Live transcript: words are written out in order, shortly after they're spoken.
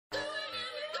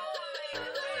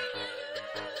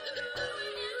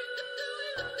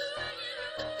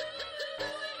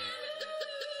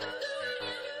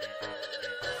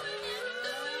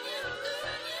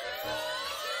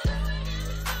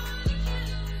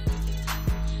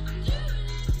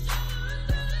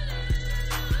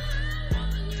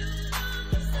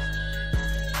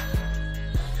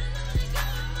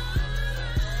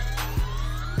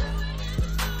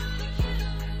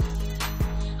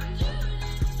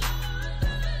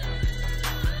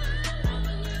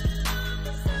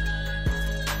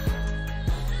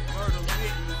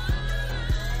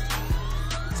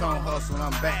Tone hustle,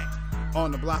 I'm back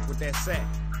on the block with that sack.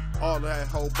 All of that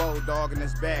whole bulldog and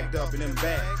that's bagged up in them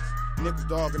bags. Nickels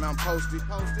dog and I'm posted,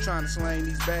 trying to slang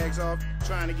these bags off,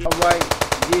 trying to get. Alright,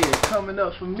 yeah, coming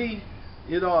up for me,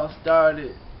 it all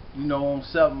started, you know, on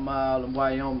 7 Mile in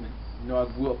Wyoming. You know,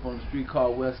 I grew up on a street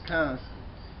called Wisconsin.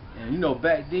 And you know,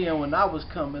 back then when I was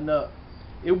coming up,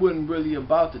 it wasn't really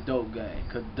about the dope game,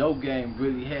 because the dope game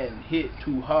really hadn't hit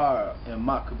too hard in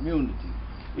my community.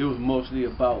 It was mostly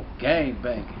about gang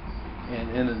banging. And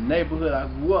in the neighborhood I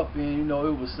grew up in, you know,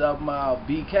 it was 7 Mile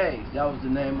BKs. That was the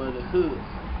name of the hood.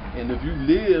 And if you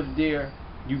lived there,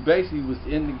 you basically was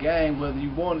in the gang whether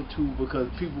you wanted to, because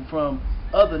people from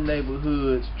other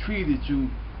neighborhoods treated you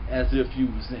as if you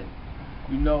was in it.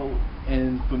 You know,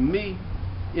 and for me,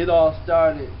 it all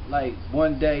started like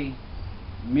one day,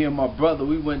 me and my brother,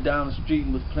 we went down the street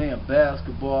and was playing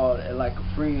basketball at like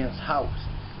a friend's house.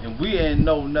 And we didn't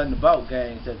know nothing about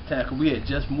gangs at the time, because we had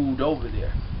just moved over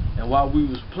there. And while we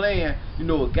was playing, you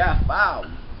know, a guy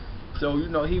fouled me. So, you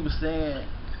know, he was saying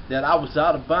that I was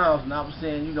out of bounds, and I was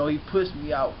saying, you know, he pushed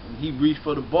me out, and he reached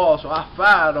for the ball, so I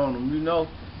fired on him, you know.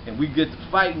 And we get to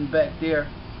fighting back there.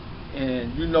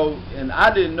 And, you know, and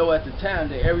I didn't know at the time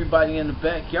that everybody in the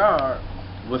backyard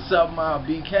was 7 Mile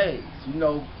BKs, you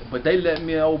know, but they let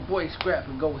me and old boy scrap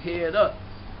and go head up,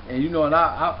 and you know, and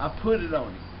I put it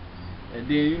on him. And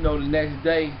then, you know, the next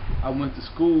day I went to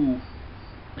school,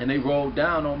 and they rolled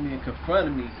down on me and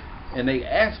confronted me, and they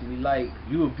asked me like,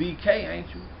 "You a BK, ain't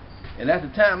you?" And at the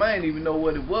time I didn't even know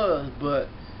what it was, but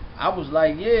I was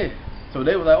like, "Yeah." So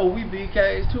they were like, "Oh, we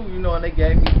BKs too," you know, and they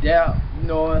gave me doubt, you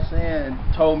know what I'm saying,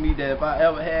 and told me that if I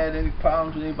ever had any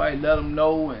problems with anybody, let them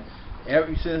know. And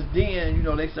ever since then, you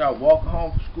know, they started walking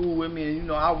home from school with me, and you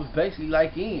know, I was basically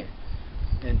like in.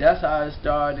 And that's how it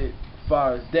started as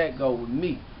far as that go with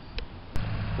me.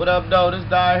 What up, though? This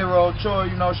Die Hero Troy,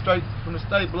 you know, straight from the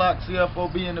state block,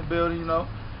 CFOB in the building, you know.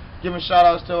 Giving shout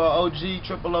outs to our OG,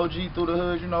 triple OG through the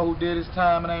hood, you know, who did his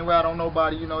time and ain't rat on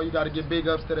nobody, you know. You got to give big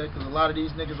ups to that, because a lot of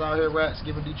these niggas out here rats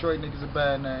giving Detroit niggas a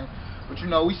bad name. But, you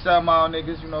know, we 7 Mile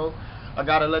niggas, you know. I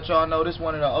got to let y'all know this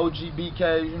one of the OG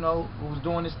BKs, you know, who was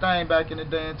doing his thing back in the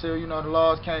day until, you know, the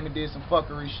laws came and did some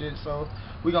fuckery shit. So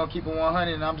we going to keep it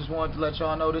 100, and I'm just wanting to let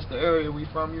y'all know this the area we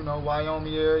from, you know,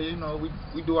 Wyoming area. You know,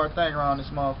 we do our thing around this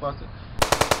motherfucker.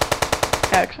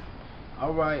 Action.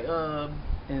 Alright,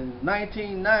 in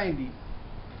 1990,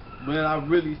 when I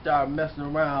really started messing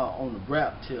around on the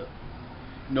rap tip,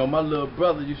 you know, my little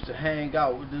brother used to hang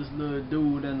out with this little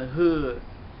dude in the hood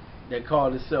that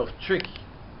called himself Tricky.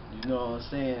 You know what I'm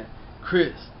saying?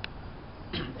 Chris.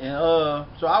 And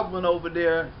so I went over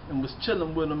there and was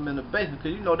chilling with them in the basement,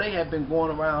 because you know they had been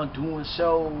going around doing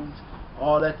shows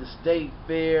all at the state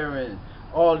fair and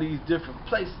all these different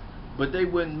places, but they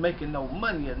wasn't making no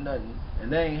money or nothing,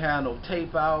 and they ain't had no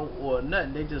tape out or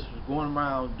nothing. They just was going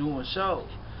around doing shows.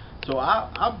 So I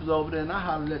was over there and I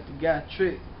hollered at the guy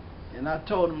Trick, and I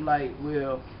told him like,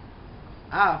 well,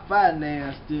 I'll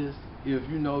finance this if,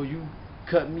 you know, you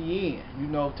cut me in, you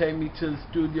know, take me to the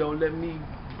studio, let me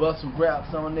bust some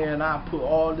raps on there, and I'll put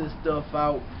all this stuff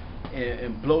out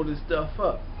and blow this stuff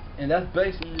up. And that's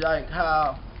basically like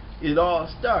how it all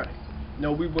started. You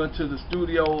know, we went to the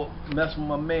studio, messing with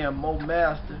my man Mo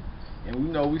Master, and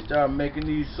you know, we started making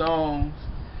these songs,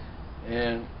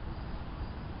 and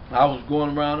I was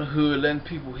going around the hood letting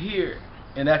people hear it.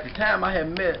 And at the time I had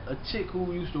met a chick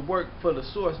who used to work for the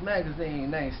Source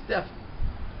magazine named Stephanie.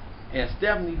 And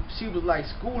Stephanie, she was like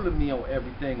schooling me on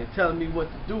everything and telling me what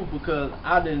to do, because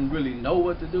I didn't really know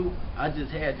what to do. I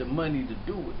just had the money to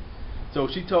do it. So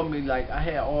she told me like I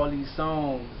had all these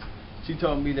songs. She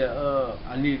told me that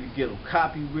I needed to get them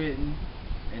copywritten,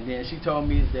 and then she told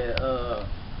me that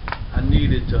I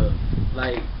needed to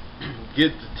like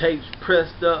get the tapes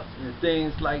pressed up and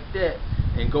things like that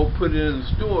and go put it in the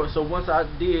store. So once I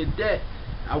did that,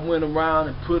 I went around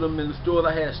and put them in the store.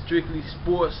 I had Strictly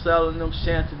Sports selling them,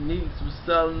 Chantoniques was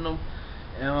selling them,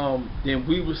 and then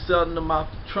we was selling them out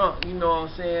the trunk, you know what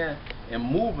I'm saying, and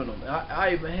moving them.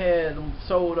 I even had them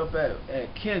sold up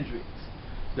at Kendrick's,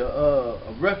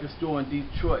 a record store in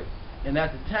Detroit. And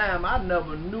at the time, I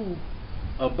never knew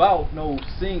about no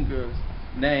singers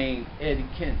named Eddie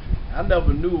Kendrick. I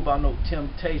never knew about no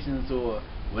Temptations or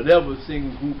whatever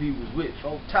singing group he was with,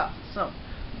 Four Tops or something.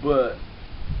 But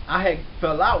I had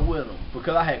fell out with him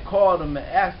because I had called him and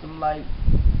asked him like,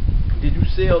 did you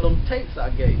sell them tapes I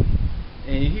gave you?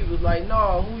 And he was like,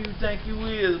 no, who you think you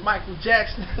is, Michael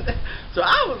Jackson? So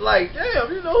I was like,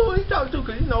 damn, you know who he talking to?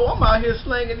 Because, you know, I'm out here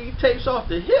slinging these tapes off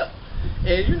the hip.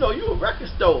 And, you know, you a record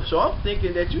store, so I'm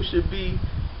thinking that you should be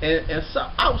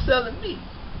outselling me.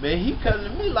 Man, he coming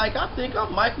to me like I think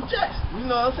I'm Michael Jackson. You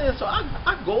know what I'm saying? So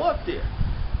I go up there.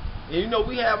 And you know,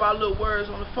 we have our little words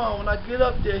on the phone. When I get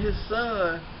up there, his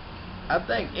son, I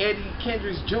think Eddie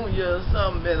Kendricks Jr. or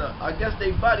something, and I guess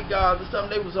they bodyguards or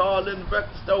something, they was all in the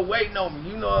record store waiting on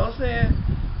me, you know what I'm saying?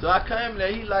 So I came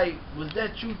there, he like, was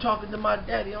that you talking to my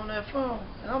daddy on that phone?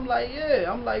 And I'm like,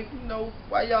 yeah. I'm like, you know,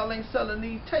 why y'all ain't selling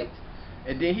these tapes?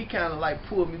 And then he kind of like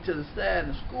pulled me to the side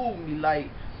and schooled me, like,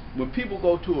 when people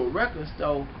go to a record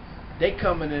store, they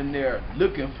coming in there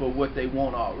looking for what they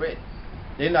want already.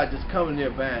 They're not just coming there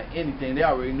buying anything. They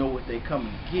already know what they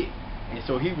coming to get. And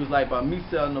so he was like, by me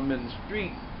selling them in the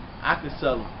street, I could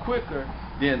sell them quicker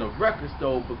than a record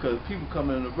store, because people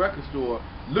coming in the record store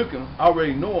looking,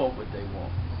 already knowing what they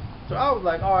want. So I was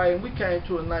like, all right, and we came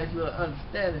to a nice little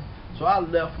understanding. So I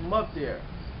left him up there.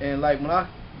 And like when I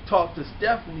talked to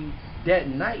Stephanie that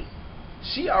night,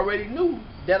 she already knew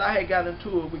that I had got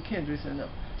into it with Kendricks and them.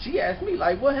 She asked me,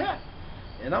 like, what happened?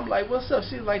 And I'm like, what's up?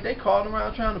 She's like, they calling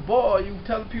around trying to borrow you,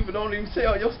 telling people don't even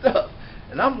sell your stuff.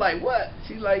 And I'm like, what?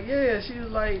 She's like, yeah. She was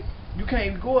like, you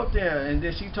can't go up there. And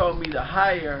then she told me to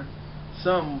hire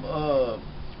some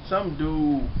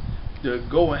dude to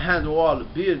go and handle all the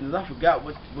business. I forgot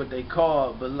what they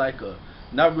called, but like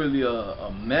not really a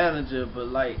manager, but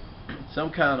like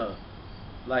some kind of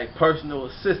like personal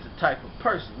assistant type of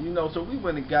person, you know. So we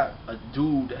went and got a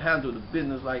dude to handle the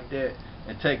business like that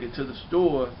and take it to the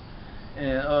stores.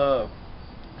 And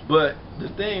but the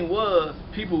thing was,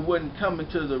 people wasn't coming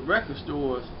to the record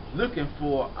stores looking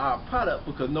for our product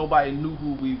because nobody knew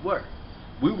who we were.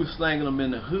 We were slanging them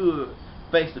in the hood,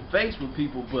 face to face with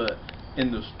people, but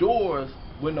in the stores,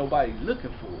 wasn't nobody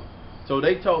looking for it. So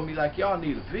they told me, like, y'all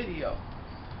need a video.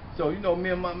 So, you know, me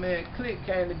and my man Click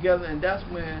came together, and that's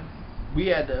when we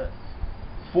had to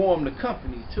form the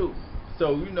company too.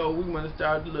 So, you know, we went to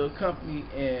start the little company,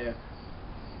 and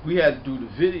we had to do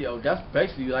the video. That's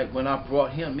basically like when I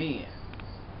brought him in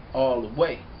all the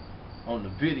way on the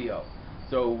video.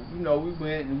 So, you know, we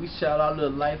went and we shot our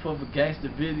little Life of a Gangster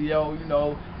video, you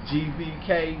know,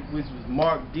 GVK, which was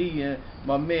Mark D, and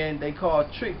my man they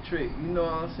called Trick, you know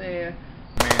what I'm saying?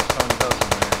 Man, Tony Hustle,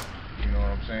 man. You know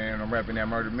what I'm saying? I'm rapping that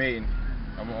Murder Meeting.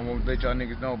 I'm gonna let y'all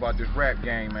niggas know about this rap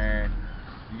game, man.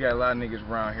 You got a lot of niggas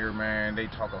around here, man. They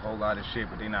talk a whole lot of shit,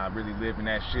 but they not really living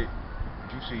that shit.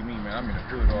 You see me, man, I'm in the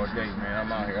hood all day, man.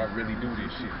 I'm out here, I really do this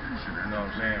shit. You know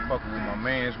what I'm saying? Fucking with my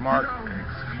man's Mark.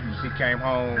 He came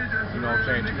home, you know what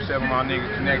I'm saying? 2 7 of my niggas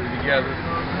connected together.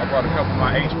 I brought a couple of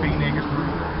my HP niggas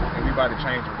through, and we about to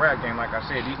change the rap game. Like I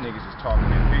said, these niggas is talking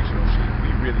that fictional shit.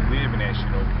 We really living that shit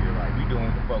over here. Like, we doing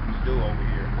what the fuck we do over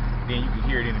here. Then you can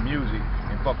hear it in the music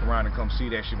and fuck around and come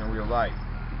see that shit in real life.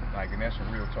 Like, and that's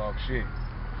some real talk shit.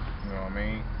 You know what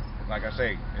I mean? Like I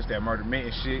say, it's that Murder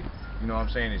Minton shit. You know what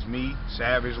I'm saying? It's me,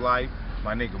 Savage Life,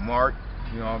 my nigga Mark,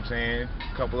 you know what I'm saying?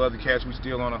 A couple other cats we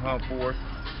still on the hunt for.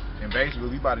 And basically,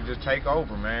 we about to just take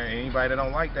over, man. Anybody that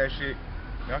don't like that shit,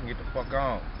 y'all can get the fuck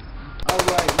on.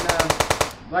 Alright,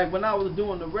 now, like when I was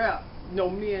doing the rap, you know,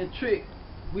 me and Trick,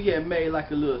 we had made like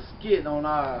a little skit on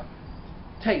our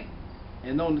tape.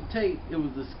 And on the tape, it was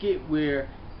a skit where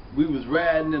we was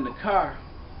riding in the car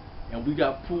and we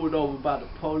got pulled over by the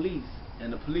police.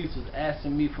 And the police was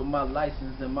asking me for my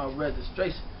license and my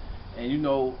registration. And you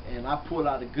know, and I pulled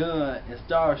out a gun and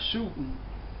started shooting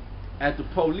at the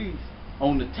police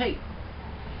on the tape.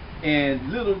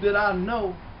 And little did I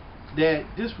know that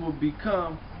this would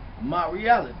become my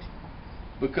reality,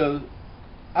 because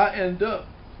I ended up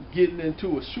getting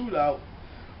into a shootout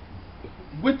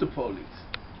with the police,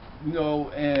 you know,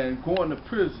 and going to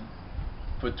prison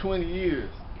for 20 years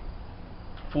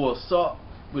for assault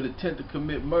with intent to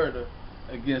commit murder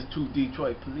against 2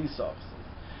 Detroit police officers.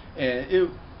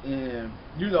 And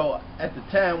you know, at the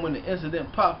time when the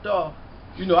incident popped off,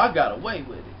 you know, I got away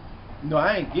with it. You know,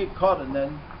 I ain't get caught or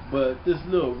nothing, but this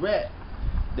little rat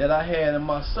that I had in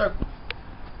my circle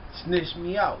snitched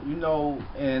me out, you know.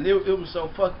 And it was so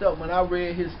fucked up. When I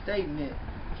read his statement,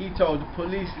 he told the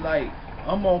police, like,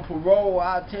 I'm on parole,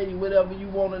 I'll tell you whatever you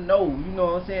want to know, you know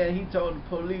what I'm saying? He told the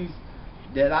police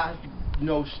that I, you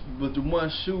know, was the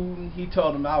one shooting. He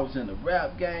told them I was in the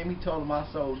rap game. He told them I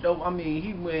sold dope. I mean,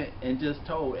 he went and just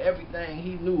told everything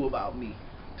he knew about me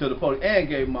to the police and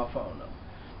gave him my phone number.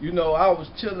 You know, I was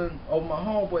chilling over my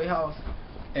homeboy house,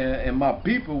 and my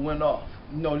beeper went off.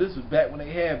 You know, this was back when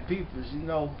they had beepers, you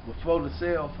know, before the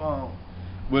cell phone.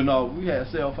 Well, no, we had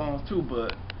cell phones too,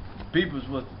 but beepers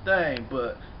was the thing.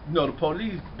 But, you know, the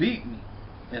police beat me.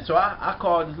 And so I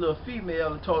called this little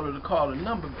female and told her to call the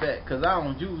number back, because I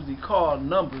don't usually call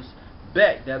numbers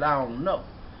back that I don't know.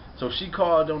 So she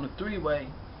called on the 3-way,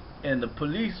 and the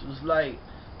police was like,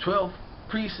 12th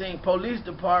Precinct Police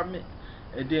Department.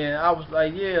 And then I was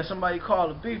like, yeah, somebody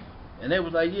called a beeper. And they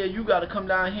was like, yeah, you got to come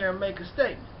down here and make a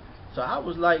statement. So I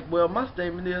was like, well, my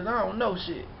statement is I don't know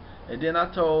shit. And then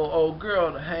I told old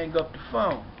girl to hang up the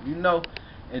phone, you know.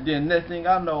 And then next thing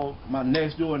I know, my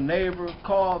next door neighbor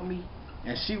called me,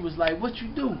 and she was like, what you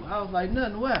do? I was like,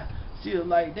 nothing, why? She was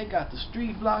like, they got the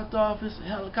street blocked off, it's a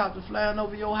helicopter flying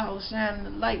over your house shining the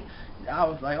light. I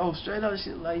was like, oh, straight up? She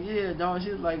was like, yeah, dog.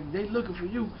 She was like, they looking for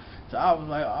you. So I was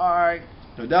like, alright.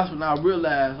 So that's when I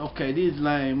realized, okay, these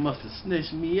lame must have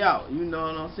snitched me out, you know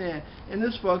what I'm saying? And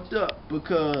it's fucked up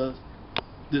because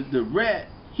the rat,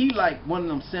 he like one of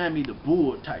them Sammy the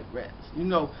Bull type rats. You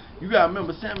know, you gotta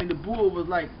remember Sammy the Bull was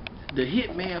like the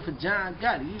hitman for John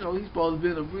Gotti. You know, he's supposed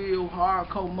to be a real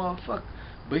hardcore motherfucker,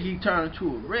 but he turned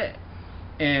into a rat.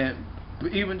 And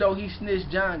even though he snitched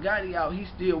John Gotti out, he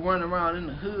still running around in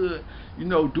the hood, you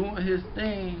know, doing his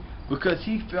thing because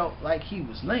he felt like he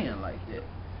was laying like that.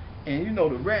 And you know,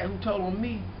 the rat who told on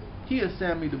me, he a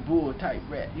Sammy the Bull type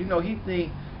rat. You know, he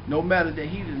think no matter that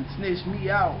he didn't snitch me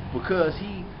out because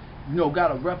he, you know,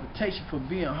 got a reputation for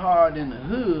being hard in the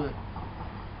hood,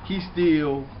 he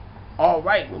still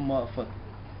alright with motherfuckers.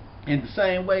 In the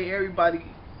same way everybody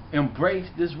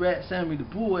embraced this rat Sammy the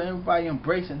Bull, everybody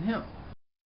embracing him.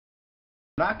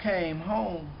 When I came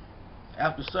home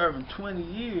after serving 20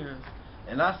 years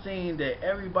and I seen that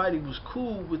everybody was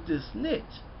cool with this snitch,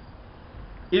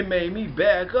 it made me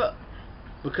back up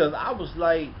because I was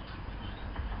like,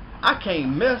 I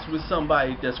can't mess with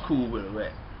somebody that's cool with a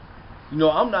rat. You know,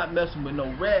 I'm not messing with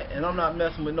no rat, and I'm not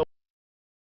messing with no.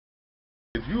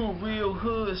 If you a real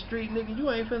hood street nigga, you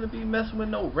ain't finna be messing with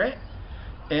no rat.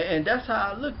 And that's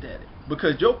how I looked at it,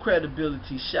 because your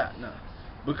credibility shot now.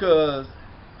 Because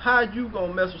how you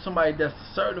gonna mess with somebody that's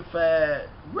a certified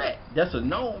rat, that's a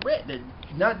known rat, that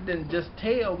not didn't just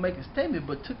make a statement,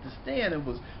 but took the stand and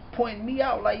was pointing me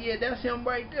out like, yeah, that's him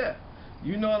right there.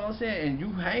 You know what I'm saying? And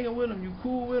you hanging with him, you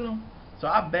cool with him. So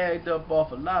I bagged up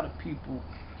off a lot of people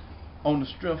on the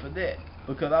strength of that,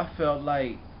 because I felt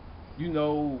like, you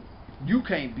know, you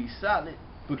can't be solid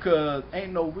because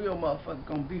ain't no real motherfucker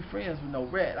gonna be friends with no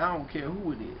rat. I don't care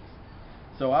who it is.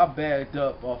 So I bagged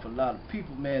up off a lot of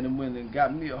people, man, and went and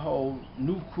got me a whole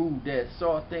new crew that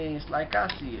saw things like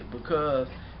I see it. Because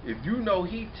if you know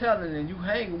he telling and you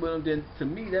hanging with him, then to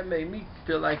me that made me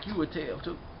feel like you would tell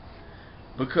too.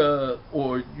 Because,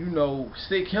 or you know,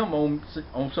 sick him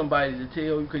on somebody to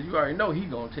tell, because you already know he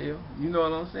gonna tell. You know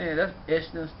what I'm saying? That's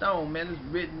etched in stone, man. It's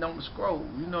written on the scroll.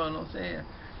 You know what I'm saying?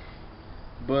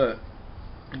 But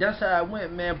that's how it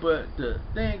went, man. But the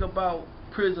thing about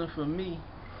prison for me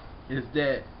is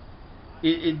that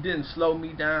it didn't slow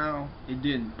me down, it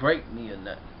didn't break me or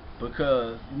nothing.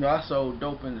 Because, you know, I sold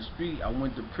dope in the street, I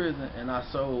went to prison, and I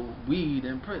sold weed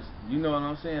in prison. You know what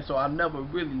I'm saying? So I never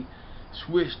really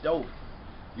switched over,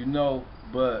 you know.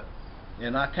 But,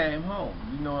 and I came home,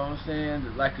 you know what I'm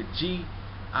saying? Like a G,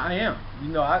 I am. You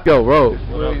know, I Yo, Rose.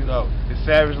 What up, The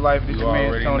Savage Life, this You your man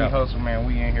already Tony know. Hustle, man.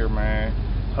 We in here, man.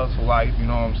 Hustle Life, you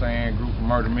know what I'm saying? Group of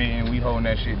Murder Men, we holding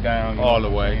that shit down. You All know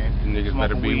the what way. I'm saying? Niggas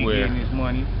better Smoking weed, beware. getting this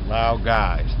money. Loud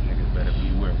guys, niggas better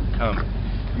beware. We coming.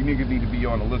 You niggas need to be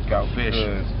on the lookout Fish.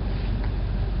 because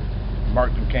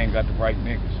Mark Duquesne got the right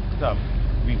niggas. What's up?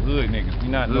 We hood niggas. We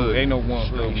not no, Hood. ain't no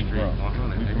one Slave club we Street, from.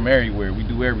 100, We nigga. from everywhere. We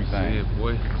do everything. Yeah,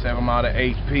 boy. 7 Mile to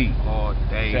HP. All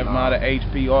day 7 Mile to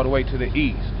HP all the way to the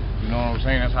east. You know what I'm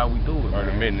saying? That's how we do it.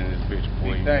 Murder man. men in this bitch,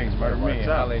 boy. Big things, Murder Men. What's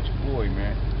up? Holla at your boy,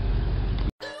 man.